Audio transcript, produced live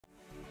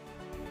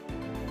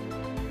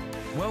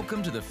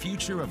Welcome to the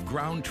Future of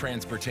Ground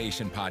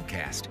Transportation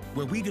podcast,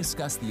 where we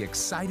discuss the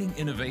exciting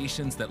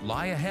innovations that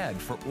lie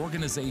ahead for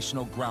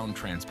organizational ground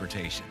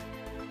transportation.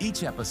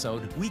 Each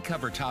episode, we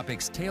cover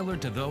topics tailored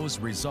to those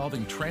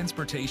resolving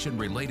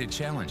transportation-related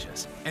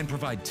challenges and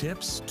provide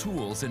tips,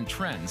 tools, and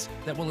trends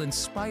that will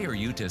inspire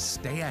you to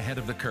stay ahead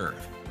of the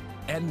curve.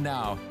 And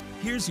now,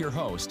 here's your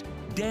host,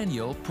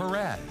 Daniel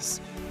Perez.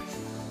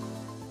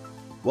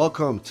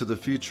 Welcome to the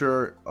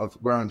Future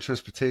of Ground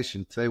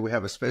Transportation. Today we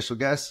have a special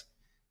guest,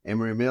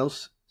 Emory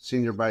Mills,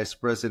 Senior Vice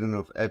President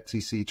of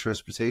FTC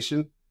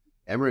Transportation.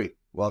 Emory,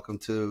 welcome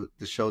to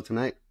the show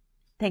tonight.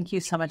 Thank you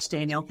so much,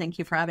 Daniel. Thank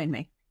you for having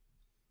me.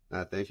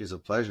 Thank you. It's a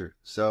pleasure.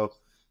 So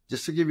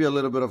just to give you a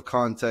little bit of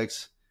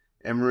context,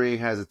 Emory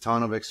has a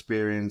ton of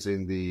experience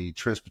in the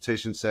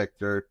transportation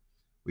sector.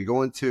 We're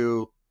going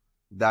to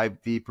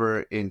dive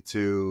deeper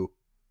into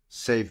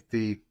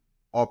safety,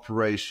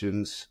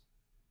 operations,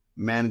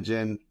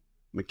 managing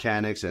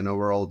mechanics, and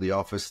overall the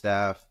office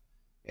staff,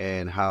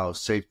 and how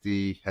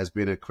safety has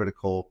been a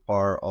critical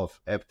part of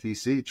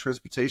FTC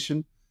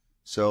Transportation.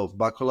 So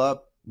buckle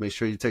up, make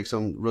sure you take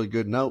some really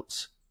good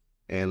notes,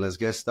 and let's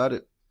get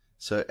started.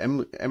 So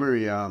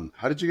Emory,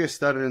 how did you get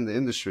started in the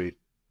industry?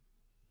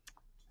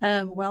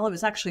 Well, it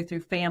was actually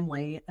through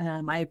family.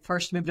 I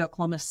first moved to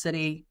Oklahoma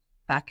City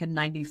back in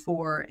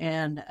 '94,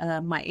 and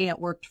my aunt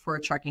worked for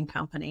a trucking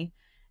company.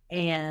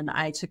 And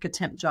I took a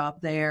temp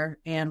job there,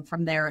 and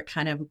from there it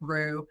kind of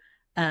grew,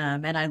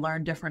 and I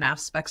learned different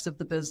aspects of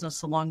the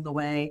business along the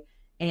way.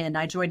 And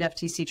I joined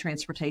FTC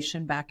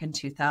Transportation back in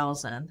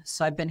 2000.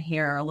 So I've been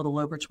here a little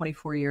over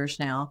 24 years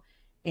now,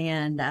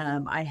 and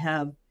I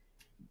have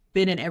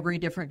been in every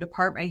different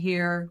department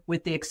here,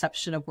 with the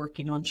exception of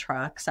working on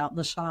trucks out in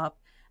the shop.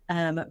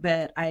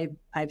 But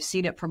I've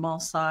seen it from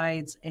all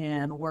sides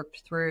and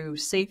worked through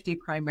safety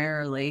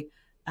primarily,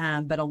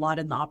 but a lot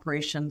in the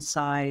operations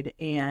side,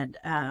 and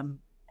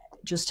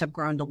just have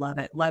grown to love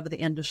it. Love the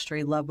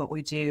industry, love what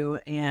we do,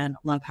 and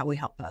love how we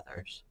help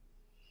others.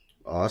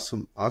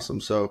 Awesome.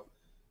 So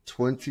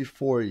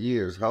 24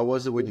 years. How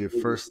was it when you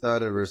first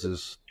started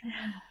versus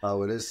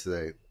how it is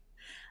today?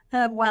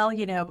 Well,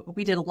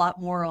 we did a lot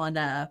more on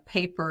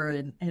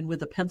paper and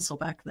with a pencil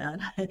back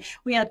then.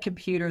 We had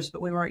computers,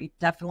 but we were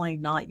definitely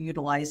not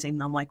utilizing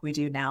them like we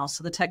do now.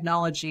 So the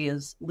technology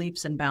is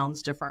leaps and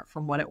bounds different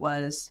from what it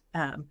was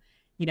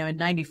in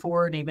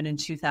 '94 and even in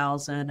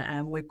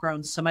 2000, we've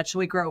grown so much.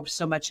 We grow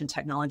so much in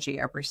technology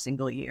every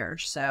single year.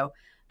 So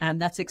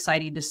that's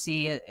exciting to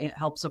see. It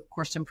helps, of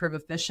course, improve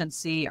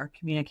efficiency, our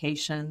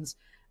communications.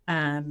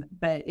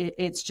 But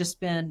it's just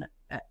been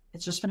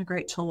a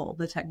great tool.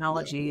 The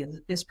technology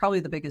is probably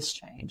the biggest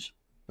change.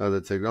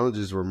 The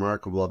technology is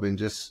remarkable. I mean,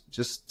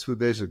 just 2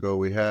 days ago,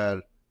 we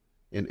had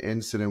an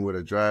incident with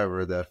a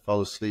driver that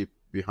fell asleep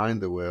behind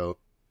the wheel.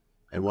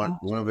 And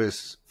one of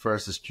his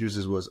first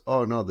excuses was,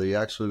 "Oh no, they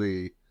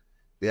actually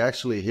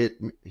hit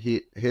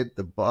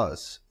the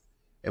bus."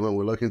 And when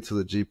we look into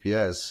the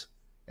GPS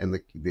and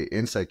the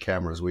inside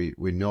cameras, we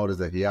noticed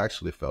that he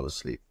actually fell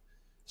asleep.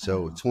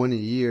 So 20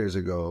 years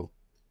ago,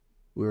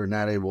 we were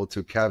not able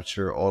to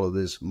capture all of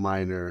this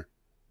minor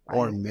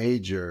or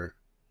major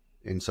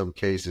in some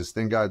cases.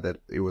 Thank God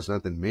that it was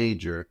nothing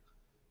major,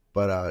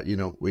 but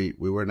we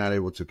were not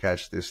able to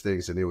catch these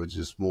things, and it was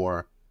just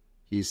more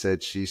he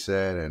said, she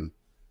said, and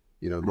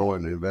go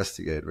and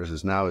investigate,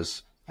 versus now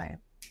is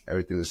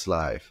everything is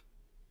live.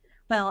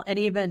 Well, and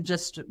even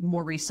just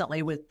more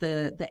recently with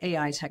the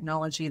AI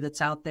technology that's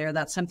out there,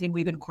 that's something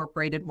we've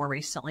incorporated more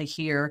recently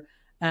here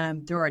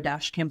through our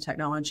dashcam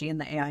technology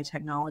and the AI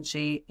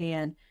technology.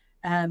 And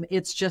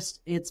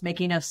it's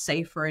making us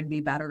safer and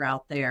be better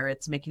out there.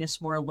 It's making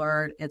us more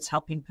alert. It's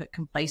helping put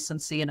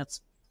complacency in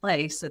its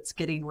place. It's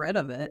getting rid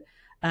of it.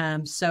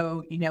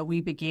 So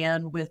we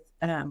began with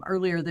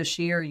earlier this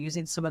year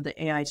using some of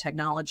the AI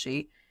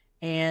technology,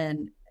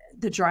 and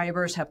the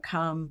drivers have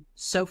come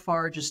so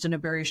far just in a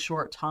very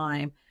short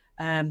time.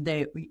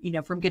 They,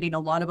 from getting a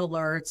lot of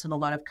alerts and a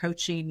lot of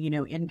coaching,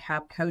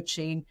 in-cab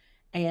coaching,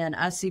 and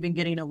us even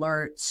getting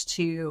alerts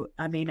to,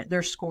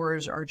 their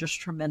scores are just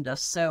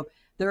tremendous. So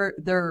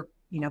they're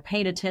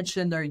paying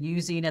attention, they're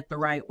using it the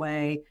right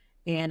way,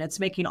 and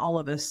it's making all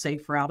of us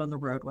safer out on the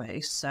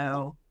roadway.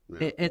 So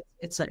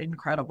it's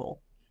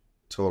incredible.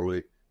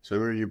 Totally.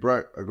 So you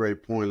brought a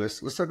great point. Let's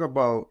talk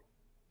about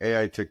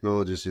AI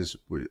technology, since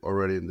we're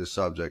already in this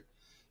subject.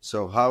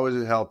 So how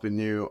is it helping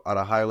you at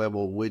a high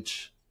level?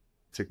 Which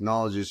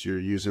technologies you're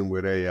using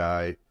with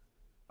AI,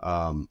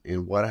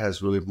 and what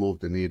has really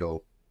moved the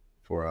needle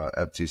for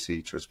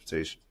FTC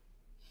Transportation?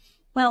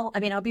 Well,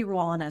 I'll be real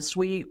honest.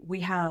 We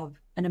have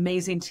an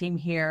amazing team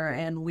here,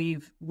 and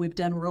we've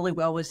done really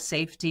well with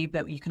safety,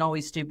 but you can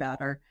always do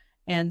better.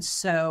 And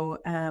so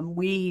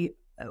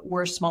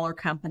we're a smaller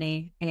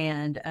company,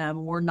 and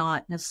we're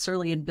not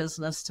necessarily in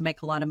business to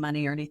make a lot of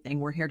money or anything.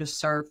 We're here to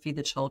serve, feed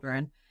the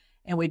children,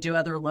 and we do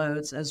other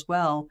loads as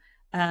well.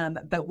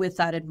 But with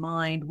that in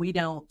mind, we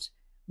don't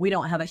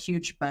have a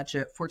huge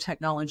budget for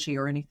technology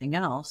or anything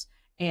else.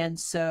 And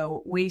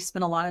so we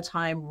spent a lot of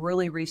time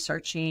really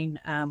researching.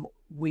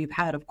 We've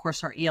had, of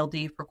course, our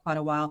ELD for quite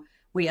a while.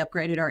 We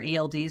upgraded our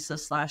ELDs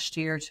this last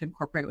year to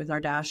incorporate with our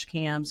dash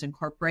cams,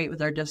 incorporate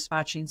with our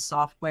dispatching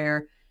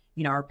software,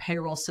 our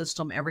payroll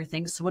system,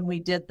 everything. So when we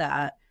did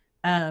that,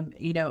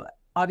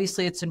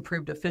 obviously it's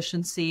improved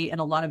efficiency in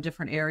a lot of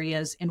different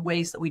areas in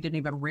ways that we didn't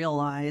even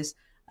realize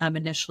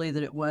initially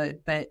that it would.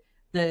 But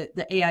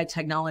the AI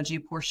technology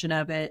portion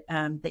of it,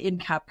 the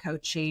in-cab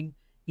coaching,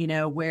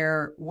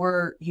 where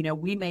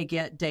we may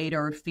get data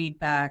or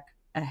feedback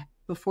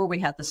before we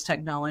had this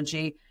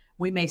technology.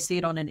 We may see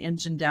it on an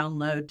engine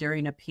download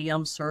during a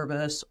PM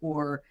service,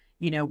 or,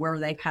 where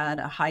they've had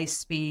a high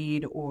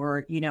speed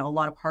or, a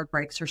lot of hard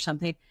brakes or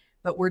something.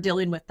 But we're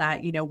dealing with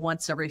that,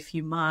 once every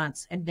few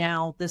months. And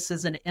now this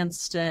is an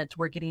instant.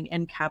 We're getting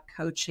in-cab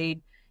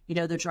coaching.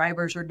 The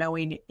drivers are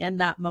knowing in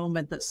that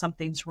moment that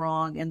something's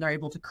wrong, and they're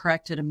able to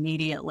correct it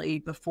immediately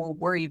before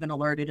we're even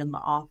alerted in the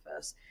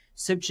office.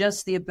 So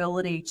just the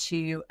ability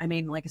to,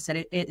 like I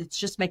said, it's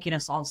just making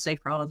us all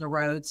safer out on the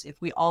roads.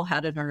 If we all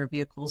had it in our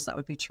vehicles, that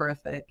would be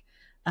terrific.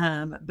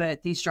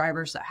 But these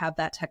drivers that have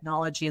that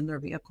technology in their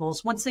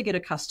vehicles, once they get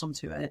accustomed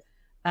to it,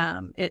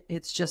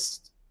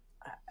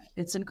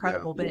 it's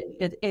incredible. Yeah.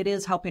 But it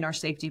is helping our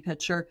safety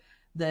picture.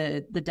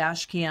 The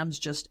dash cams,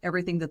 just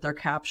everything that they're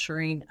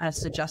capturing,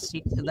 us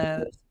adjusting to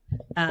those.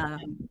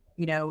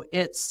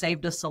 It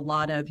saved us a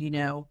lot of,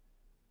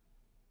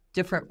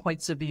 different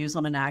points of views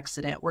on an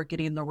accident. We're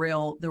getting the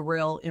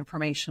real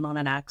information on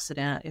an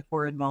accident if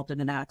we're involved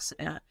in an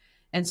accident.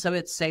 And so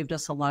it saved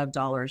us a lot of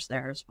dollars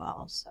there as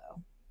well. So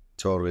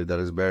totally. That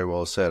is very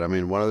well said.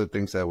 One of the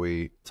things that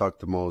we talk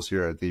the most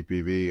here at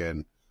DPV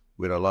and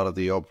with a lot of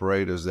the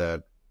operators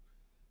that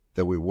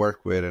we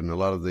work with and a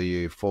lot of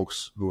the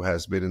folks who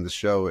has been in the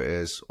show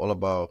is all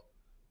about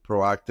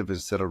proactive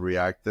instead of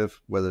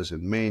reactive, whether it's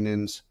in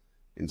maintenance,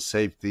 in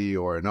safety,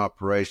 or in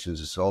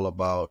operations. It's all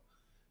about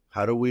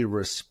how do we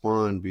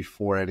respond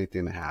before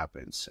anything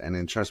happens. And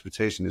in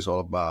transportation, it's all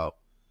about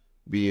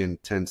being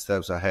 10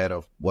 steps ahead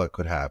of what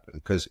could happen,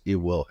 because it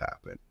will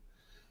happen.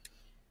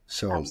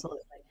 So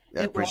absolutely.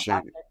 I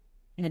appreciate it.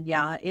 And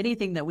yeah,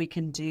 anything that we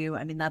can do,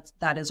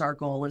 that is our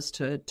goal, is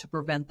to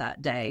prevent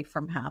that day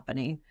from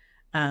happening.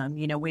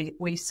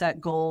 We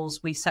set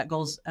goals. We set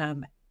goals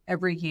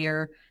every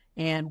year,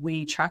 and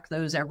we track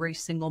those every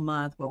single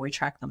month. Well, we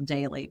track them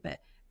daily, but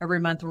every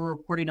month we're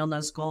reporting on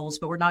those goals.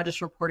 But we're not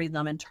just reporting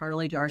them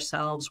internally to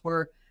ourselves.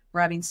 We're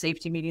having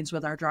safety meetings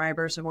with our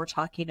drivers, and we're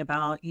talking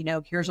about,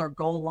 here's our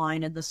goal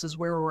line, and this is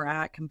where we're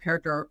at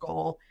compared to our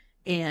goal.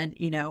 And,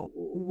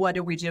 what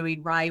are we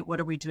doing right? What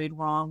are we doing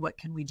wrong? What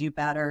can we do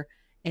better?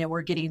 And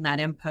we're getting that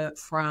input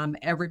from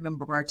every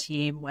member of our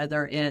team,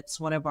 whether it's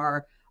one of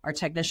our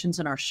technicians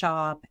in our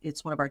shop,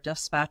 it's one of our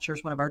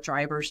dispatchers, one of our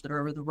drivers that are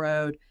over the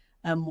road.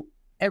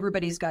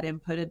 Everybody's got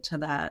input into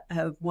that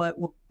of what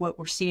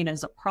we're seeing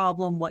as a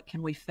problem, what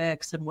can we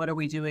fix, and what are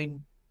we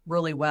doing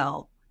really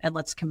well. And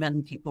let's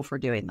commend people for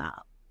doing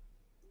that.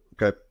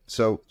 Okay.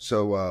 So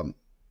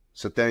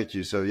thank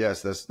you. So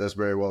yes, that's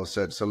very well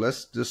said. So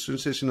let's just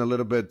transition a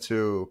little bit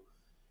to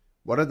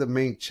what are the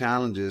main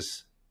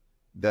challenges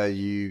that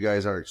you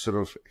guys are sort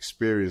of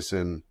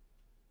experiencing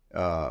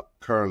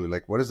currently?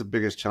 Like, what is the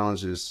biggest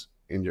challenges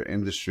in your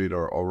industry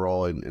or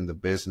overall in the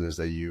business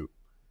that you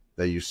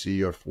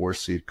see or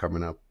foresee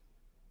coming up?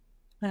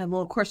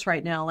 Well, of course,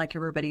 right now, like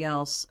everybody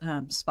else,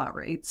 spot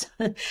rates,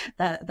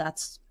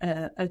 that's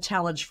a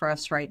challenge for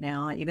us right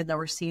now, even though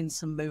we're seeing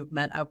some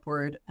movement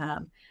upward.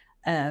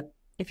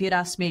 If you'd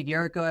asked me a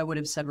year ago, I would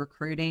have said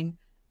recruiting.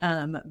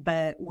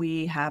 But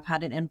we have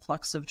had an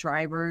influx of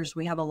drivers.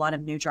 We have a lot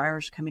of new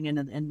drivers coming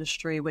into the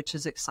industry, which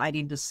is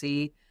exciting to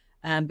see,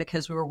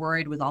 because we were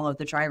worried with all of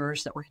the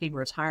drivers that were hitting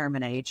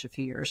retirement age a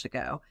few years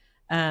ago.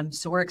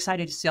 So we're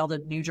excited to see all the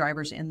new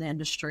drivers in the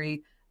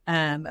industry.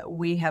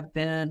 We have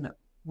been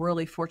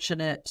really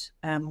fortunate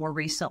more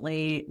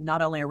recently.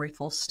 Not only are we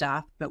full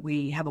staff, but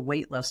we have a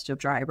wait list of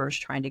drivers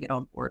trying to get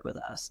on board with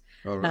us.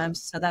 Right.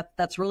 So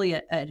that's really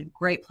a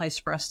great place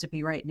for us to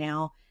be right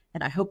now.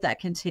 And I hope that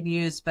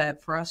continues.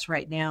 But for us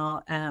right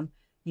now,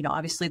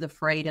 obviously the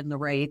freight and the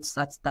rates,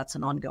 that's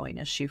an ongoing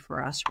issue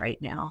for us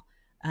right now.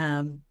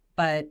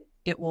 But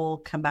it will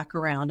come back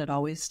around. It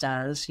always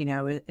does.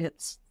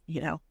 It's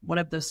one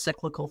of those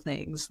cyclical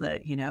things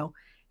that,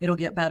 it'll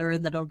get better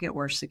and then it'll get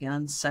worse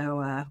again.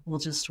 So we'll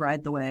just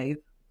ride the wave.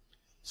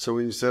 So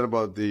when you said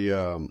about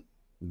the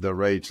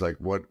rates, like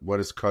what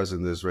is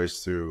causing this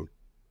rates to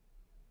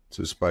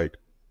spike?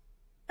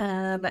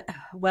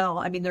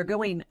 Well, they're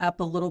going up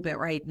a little bit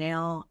right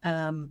now.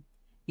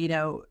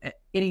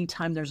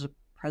 Anytime there's a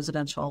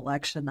presidential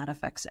election, that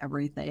affects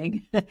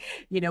everything.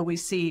 We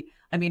see,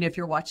 if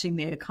you're watching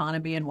the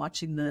economy and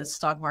watching the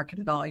stock market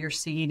at all, you're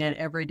seeing it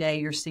every day.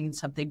 You're seeing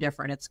something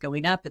different. It's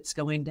going up, it's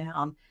going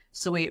down.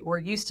 So we're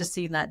used to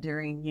seeing that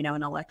during,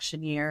 an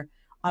election year.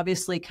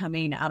 Obviously,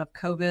 coming out of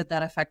COVID,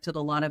 that affected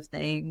a lot of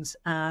things.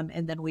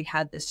 And then we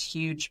had this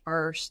huge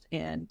burst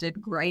and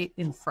did great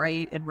in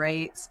freight and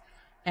rates.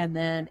 And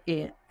then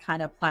it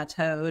kind of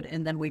plateaued,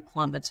 and then we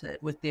plummeted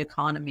with the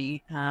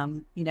economy,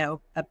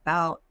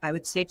 about, I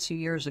would say, 2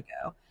 years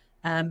ago.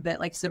 But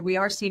like I said, we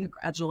are seeing a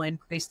gradual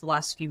increase the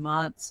last few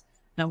months.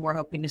 and we're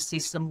hoping to see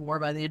some more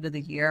by the end of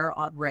the year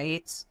on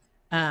rates.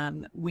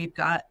 We've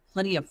got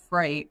plenty of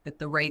freight, but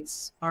the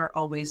rates aren't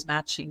always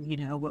matching,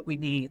 what we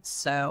need.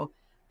 So,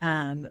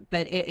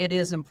 but it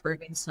is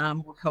improving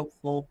some. We're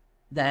hopeful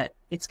that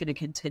it's going to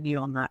continue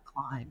on that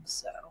climb.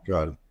 So,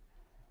 got it.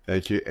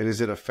 Thank you. And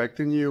is it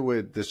affecting you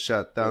with the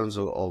shutdowns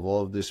of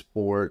all of the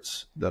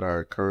sports that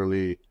are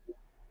currently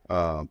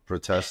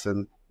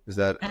protesting? Is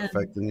that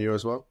affecting you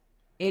as well?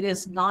 It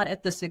is not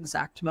at this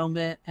exact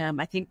moment.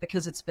 I think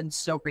because it's been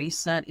so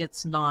recent,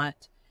 it's not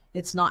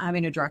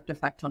having a direct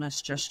effect on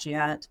us just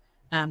yet.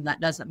 That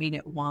doesn't mean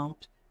it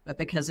won't, but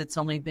because it's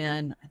only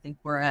been, I think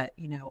we're at,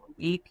 a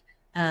week.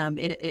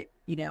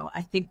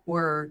 I think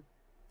we're,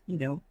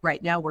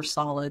 right now we're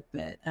solid,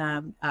 but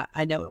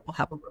I know it will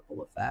have a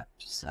ripple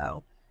effect.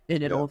 So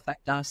it'll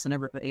affect us and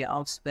everybody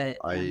else, but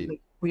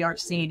we aren't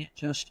seeing it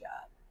just yet.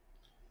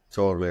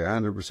 Totally,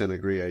 100%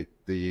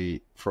 agree.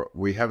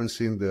 We haven't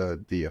seen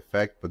the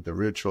effect, but the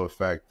ritual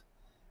effect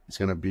is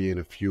going to be in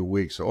a few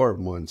weeks or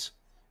months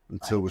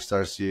until we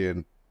start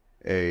seeing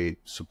a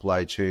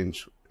supply chain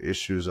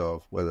issues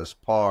of whether it's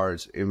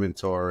parts,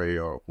 inventory,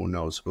 or who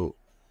knows who.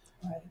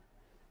 Right.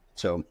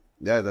 So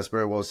yeah, that's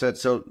very well said.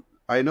 So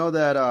I know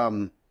that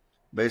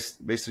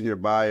based on your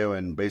bio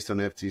and based on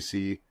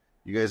FTC,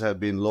 you guys have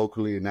been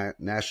locally and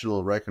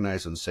national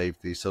recognized on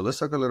safety. So let's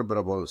talk a little bit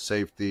about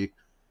safety.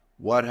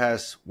 What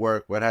has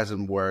worked? What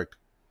hasn't worked?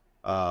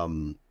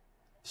 So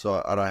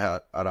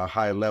at a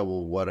high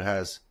level, what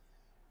has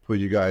put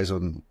you guys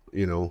on,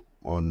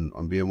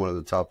 on being one of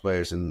the top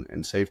players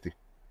in safety?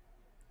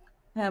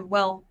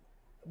 Well,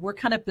 we're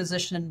kind of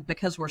positioned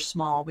because we're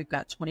small. We've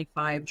got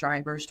 25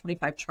 drivers,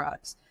 25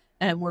 trucks,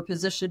 and we're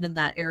positioned in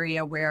that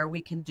area where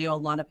we can do a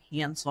lot of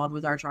hands-on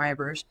with our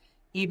drivers,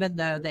 even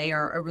though they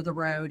are over the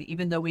road,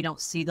 even though we don't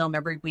see them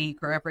every week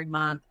or every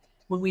month.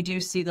 When we do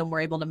see them,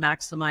 we're able to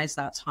maximize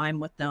that time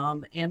with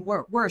them. And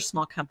we're a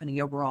small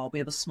company overall. We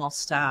have a small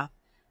staff,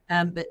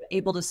 but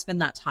able to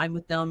spend that time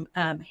with them,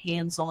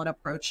 hands-on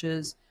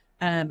approaches.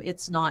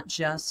 It's not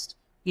just,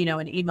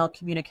 an email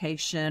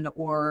communication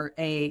or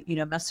a,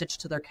 message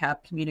to their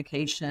cab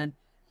communication.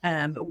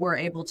 We're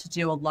able to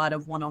do a lot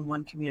of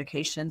one-on-one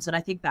communications. And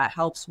I think that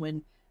helps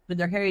when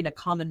they're hearing a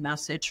common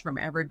message from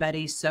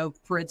everybody. So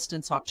for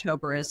instance,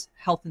 October is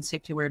Health and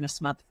Safety Awareness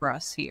Month for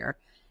us here.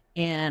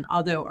 And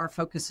although our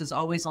focus is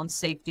always on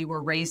safety,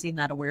 we're raising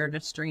that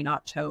awareness during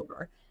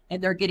October.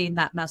 And they're getting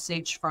that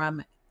message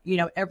from,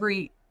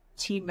 every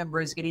team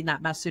member is getting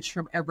that message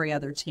from every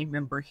other team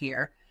member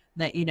here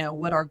that,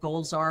 what our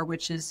goals are,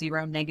 which is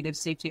 0 negative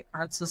safety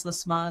occurrences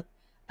this month.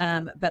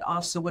 But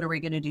also, what are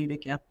we going to do to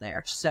get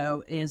there?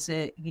 So is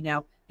it,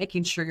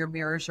 making sure your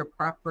mirrors are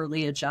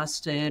properly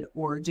adjusted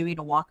or doing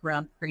a walk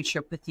around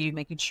pre-trip with you,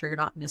 making sure you're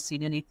not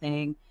missing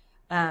anything.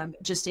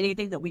 Just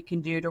anything that we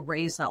can do to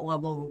raise that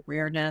level of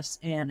awareness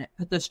and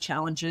put those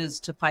challenges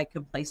to fight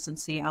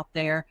complacency out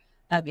there.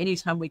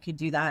 Anytime we can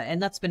do that.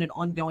 And that's been an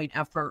ongoing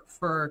effort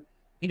for,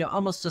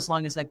 almost as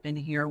long as I've been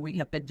here, we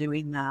have been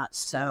doing that.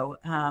 So,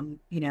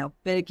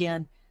 but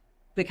again,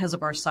 because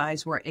of our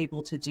size, we're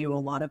able to do a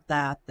lot of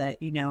that,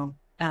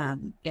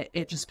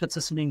 it just puts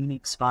us in a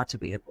unique spot to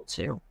be able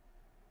to.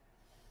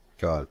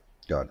 Got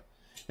it.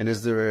 And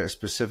is there a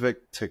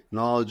specific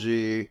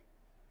technology?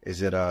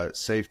 Is it a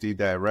safety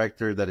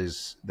director that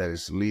is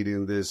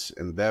leading this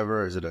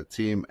endeavor? Is it a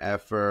team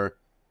effort?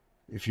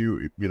 If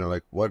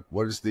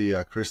what is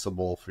the crystal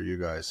ball for you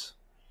guys?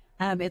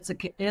 It's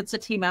a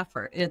team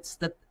effort. It's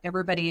that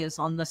everybody is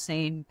on the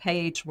same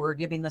page. We're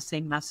giving the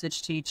same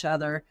message to each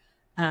other.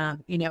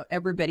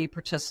 Everybody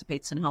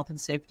participates in health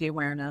and safety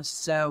awareness.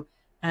 So,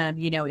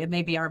 it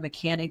may be our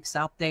mechanics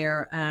out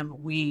there.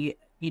 We,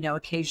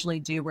 occasionally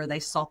do where they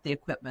salt the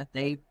equipment.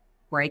 They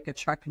break a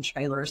truck and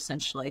trailer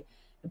essentially.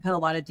 And put a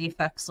lot of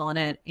defects on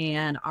it,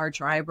 and our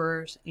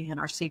drivers and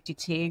our safety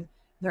team,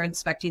 they're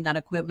inspecting that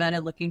equipment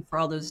and looking for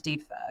all those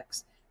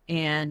defects.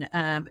 And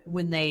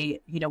when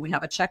they, we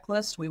have a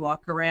checklist, we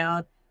walk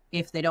around.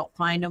 If they don't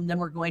find them, then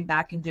we're going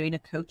back and doing a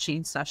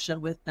coaching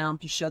session with them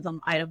to show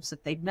them items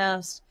that they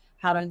missed,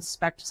 how to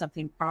inspect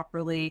something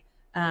properly.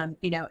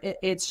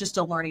 It's just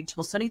a learning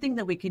tool. So anything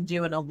that we can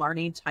do in a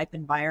learning type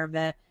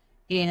environment,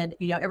 and,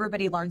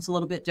 everybody learns a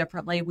little bit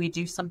differently. We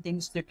do some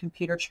things through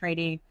computer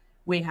training.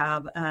 We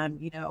have,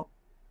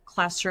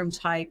 classroom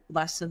type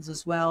lessons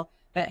as well,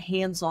 but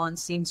hands-on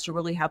seems to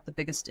really have the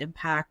biggest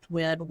impact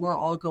when we're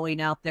all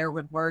going out there,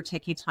 when we're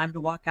taking time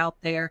to walk out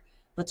there.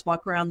 Let's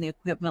walk around the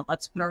equipment.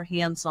 Let's put our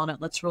hands on it.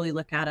 Let's really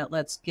look at it.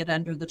 Let's get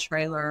under the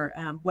trailer,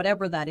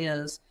 whatever that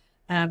is.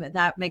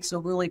 That makes a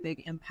really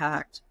big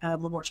impact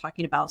when we're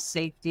talking about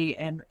safety,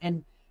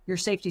 and your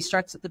safety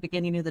starts at the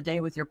beginning of the day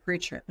with your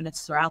pre-trip, and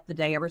it's throughout the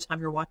day every time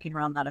you're walking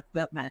around that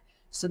equipment.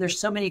 So there's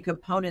so many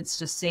components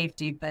to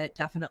safety, but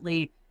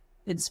definitely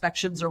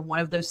inspections are one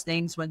of those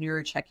things when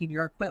you're checking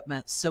your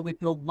equipment. So we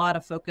put a lot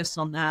of focus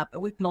on that, but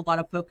we put a lot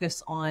of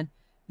focus on,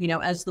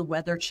 as the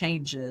weather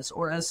changes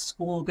or as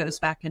school goes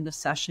back into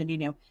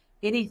session,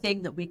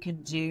 anything that we can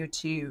do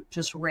to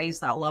just raise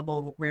that level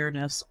of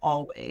awareness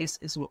always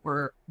is what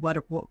we're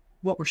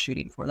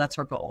shooting for. That's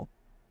our goal.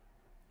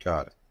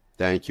 Got it.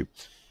 Thank you.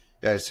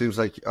 Yeah, it seems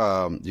like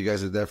you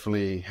guys are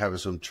definitely having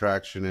some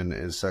traction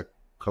and some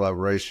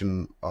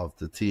collaboration of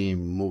the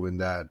team moving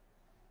that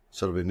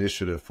sort of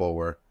initiative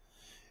forward.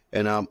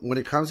 And when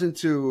it comes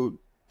into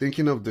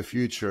thinking of the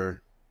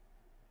future,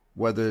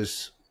 whether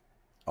it's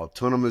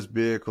autonomous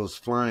vehicles,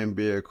 flying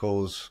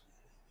vehicles,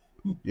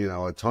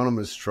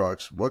 autonomous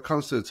trucks, what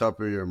comes to the top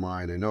of your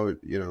mind? I know,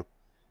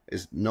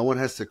 is no one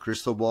has the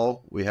crystal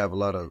ball. We have a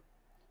lot of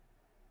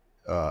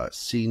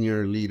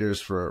senior leaders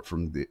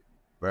from the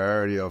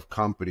variety of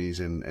companies,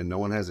 and no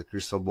one has a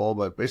crystal ball.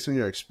 But based on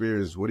your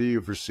experience, what do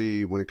you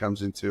foresee when it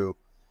comes into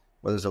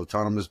whether it's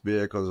autonomous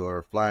vehicles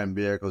or flying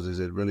vehicles? Is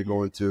it really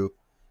going to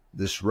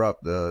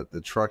disrupt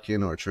the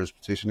trucking or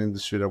transportation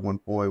industry at one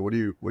point? What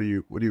do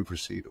you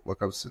foresee? What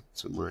comes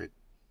to mind?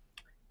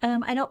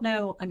 I don't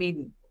know. I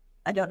mean,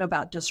 I don't know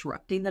about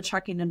disrupting the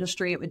trucking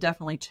industry. It would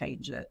definitely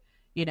change it.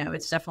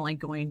 It's definitely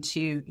going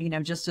to,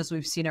 just as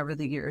we've seen over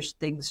the years,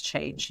 things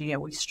change.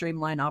 We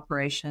streamline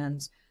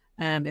operations.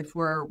 If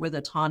we're with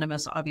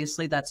autonomous,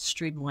 obviously that's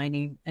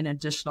streamlining an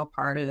additional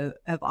part of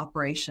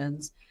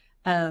operations.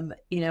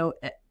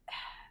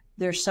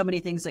 There's so many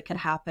things that could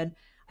happen.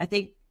 I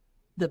think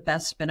the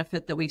best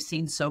benefit that we've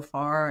seen so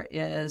far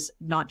is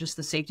not just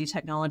the safety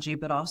technology,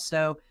 but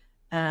also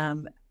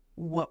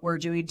what we're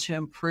doing to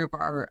improve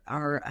our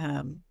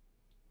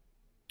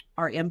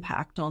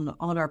impact on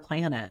our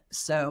planet.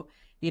 So,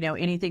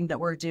 anything that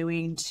we're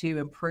doing to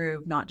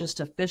improve not just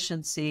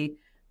efficiency,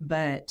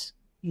 but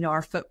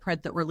our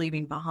footprint that we're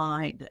leaving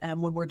behind.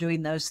 And when we're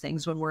doing those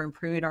things, when we're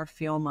improving our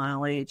fuel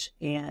mileage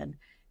and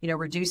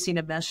reducing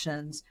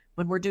emissions,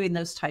 when we're doing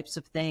those types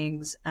of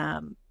things,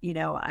 I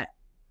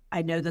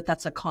know that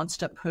that's a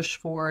constant push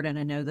forward, and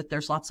I know that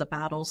there's lots of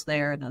battles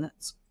there, and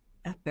that's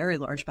a very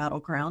large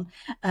battleground.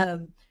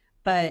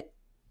 But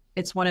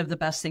it's one of the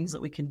best things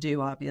that we can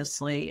do,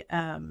 obviously.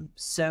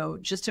 So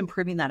just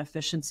improving that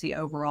efficiency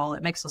overall,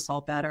 it makes us all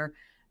better.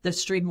 The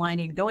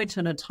streamlining, going to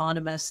an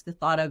autonomous, the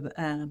thought of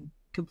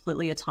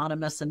completely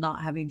autonomous and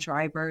not having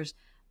drivers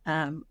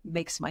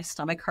makes my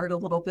stomach hurt a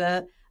little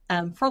bit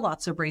for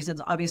lots of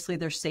reasons. Obviously,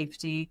 there's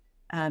safety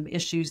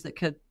issues that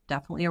could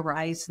definitely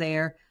arise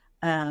there.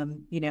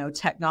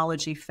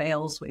 Technology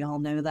fails. We all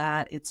know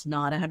that. It's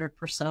not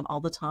 100% all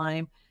the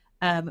time.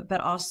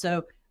 But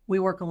also, we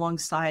work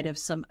alongside of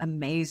some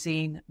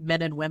amazing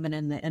men and women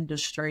in the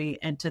industry,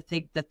 and to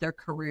think that their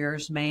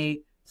careers may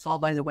fall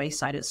by the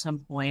wayside at some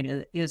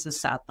point is a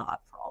sad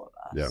thought for all of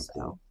us. Yeah,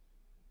 so.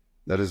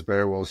 That is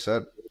very well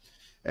said.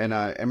 And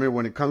Emory,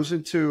 when it comes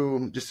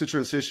into just to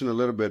transition a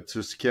little bit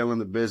to scaling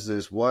the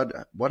business, what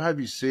have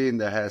you seen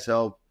that has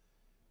helped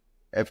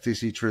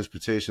FTC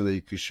Transportation that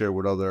you could share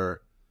with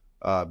other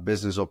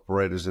business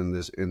operators in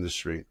this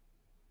industry?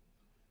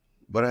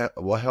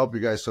 What helped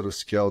you guys sort of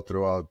scale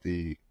throughout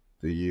the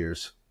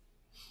years?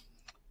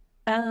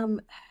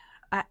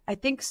 I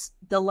think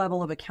the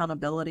level of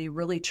accountability,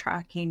 really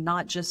tracking,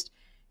 not just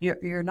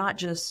you're not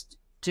just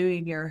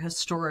doing your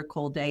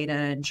historical data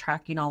and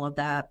tracking all of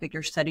that, but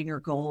you're setting your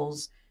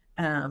goals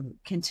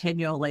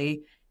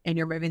continually, and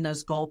you're moving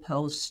those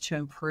goalposts to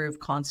improve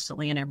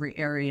constantly in every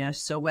area.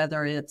 So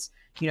whether it's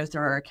through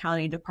our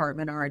accounting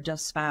department or our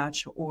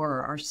dispatch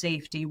or our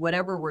safety,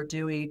 whatever we're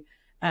doing,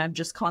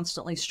 just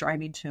constantly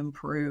striving to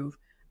improve.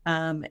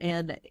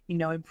 And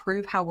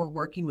improve how we're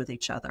working with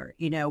each other.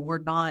 We're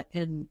not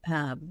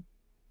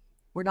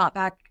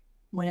back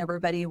when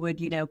everybody would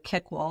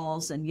kick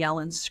walls and yell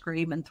and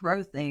scream and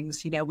throw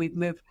things. We've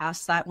moved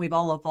past that. We've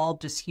all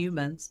evolved as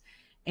humans,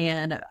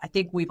 and I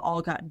think we've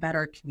all gotten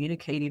better at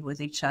communicating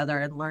with each other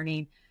and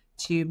learning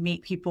to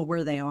meet people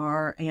where they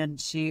are, and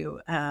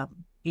to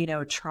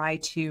try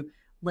to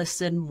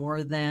listen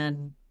more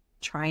than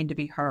trying to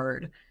be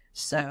heard.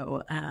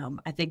 So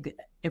I think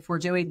if we're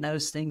doing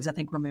those things, I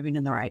think we're moving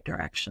in the right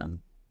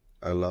direction.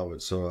 I love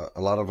it. So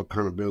a lot of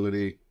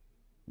accountability,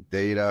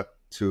 data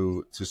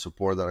to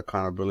support that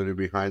accountability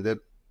behind it.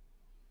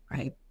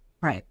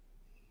 Right.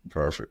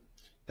 Perfect.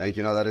 Thank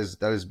you. No, that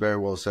is very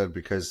well said,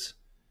 because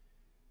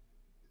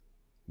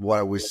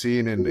what we're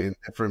seeing in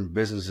different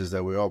businesses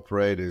that we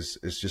operate is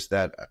just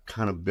that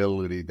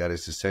accountability that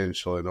is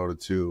essential in order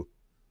to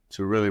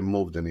really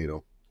move the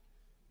needle.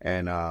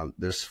 And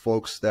there's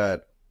folks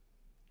that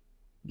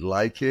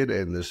like it,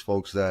 and there's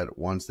folks that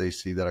once they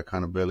see that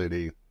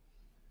accountability,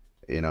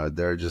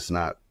 they're just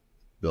not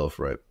built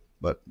for it.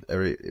 But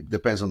it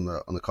depends on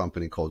the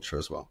company culture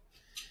as well.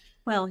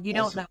 Well, you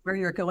don't know where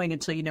you're going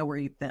until you know where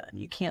you've been.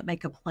 You can't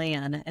make a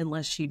plan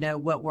unless you know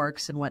what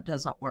works and what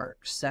doesn't work.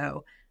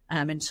 So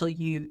until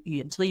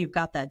you've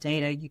got that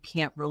data, you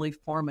can't really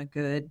form a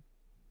good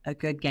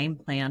game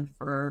plan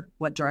for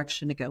what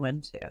direction to go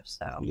into.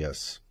 So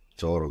yes,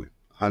 totally,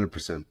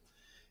 100%.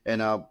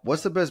 And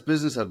what's the best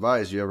business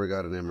advice you ever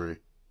got in Emory?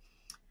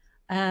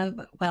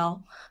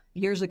 Well,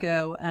 years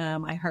ago,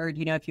 I heard,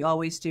 if you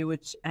always do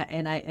what,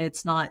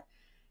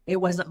 it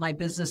wasn't my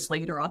business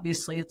leader.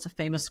 Obviously, it's a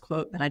famous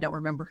quote, but I don't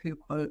remember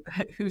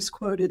whose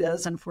quote it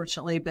is,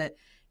 unfortunately. But,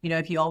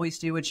 if you always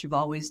do what you've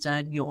always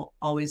done, you'll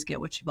always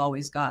get what you've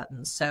always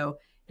gotten. So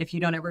if you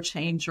don't ever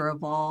change or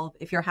evolve,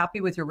 if you're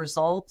happy with your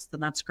results, then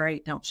that's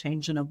great. Don't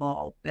change and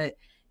evolve. But,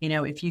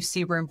 if you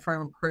see room for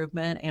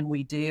improvement, and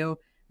we do,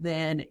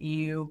 then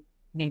you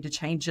need to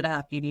change it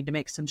up. You need to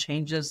make some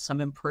changes,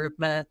 some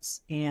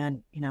improvements,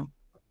 and,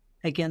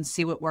 again,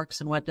 see what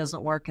works and what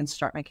doesn't work and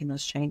start making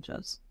those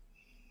changes.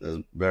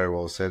 That's very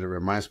well said. It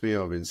reminds me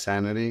of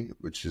insanity,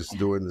 which is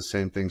doing the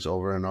same things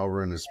over and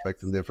over and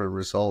expecting different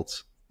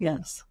results.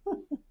 Yes.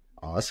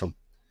 Awesome.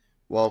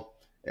 Well,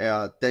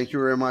 thank you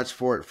very much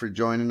for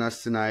joining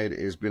us tonight.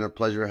 It's been a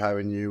pleasure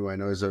having you. I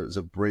know it's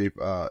a brief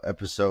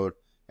episode.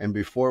 And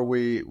before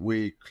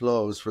we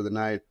close for the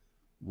night,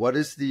 what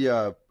is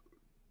the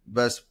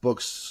best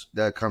books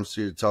that comes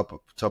to your top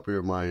of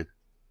your mind?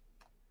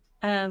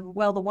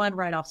 Well, the one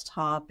right off the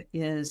top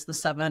is The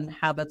 7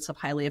 Habits of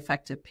Highly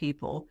Effective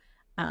People.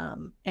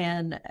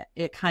 And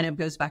it kind of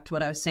goes back to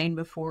what I was saying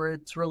before.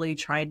 It's really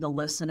trying to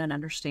listen and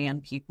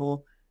understand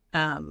people.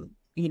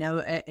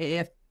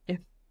 If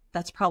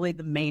that's probably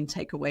the main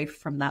takeaway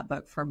from that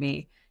book for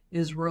me,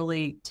 is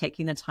really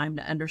taking the time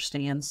to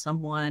understand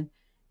someone.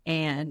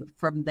 And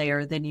from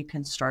there, then you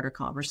can start a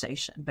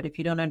conversation. But if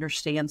you don't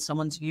understand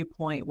someone's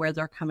viewpoint, where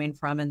they're coming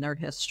from in their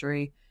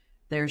history,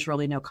 there's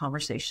really no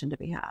conversation to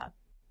be had.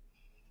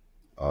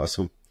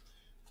 Awesome.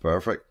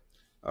 Perfect.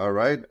 All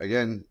right.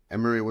 Again,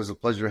 Emory, it was a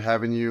pleasure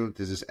having you.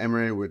 This is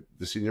Emory with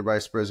the Senior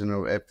Vice President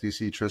of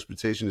FTC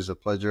Transportation. It's a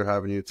pleasure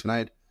having you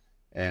tonight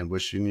and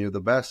wishing you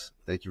the best.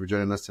 Thank you for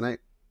joining us tonight.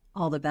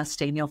 All the best,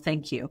 Daniel.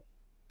 Thank you.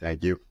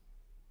 Thank you.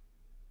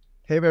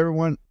 Hey,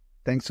 everyone.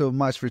 Thanks so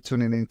much for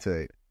tuning in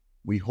today.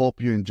 We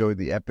hope you enjoyed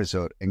the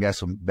episode and got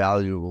some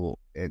valuable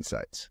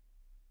insights.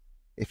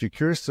 If you're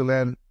curious to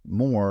learn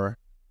more,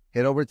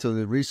 head over to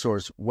the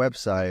resource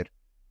website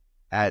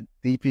at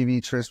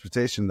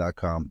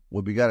dpvtransportation.com,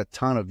 where we got a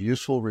ton of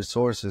useful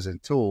resources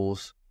and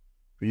tools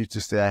for you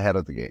to stay ahead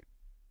of the game.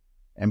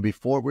 And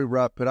before we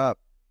wrap it up,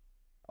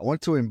 I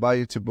want to invite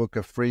you to book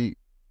a free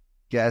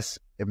gas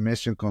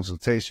emission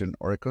consultation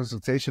or a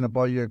consultation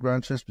about your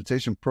ground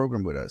transportation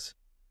program with us.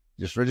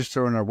 Just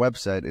register on our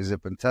website. Is a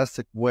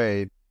fantastic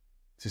way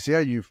to see how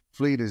your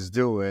fleet is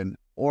doing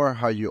or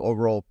how your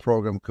overall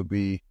program could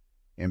be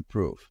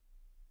improved.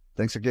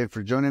 Thanks again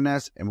for joining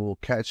us, and we'll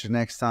catch you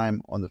next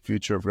time on the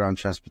Future of Ground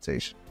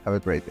Transportation. Have a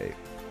great day.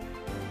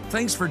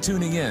 Thanks for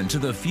tuning in to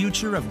the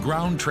Future of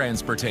Ground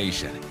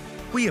Transportation.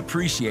 We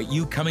appreciate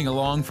you coming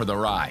along for the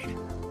ride.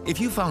 If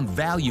you found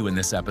value in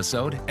this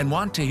episode and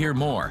want to hear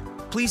more,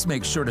 please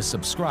make sure to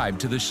subscribe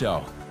to the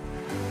show.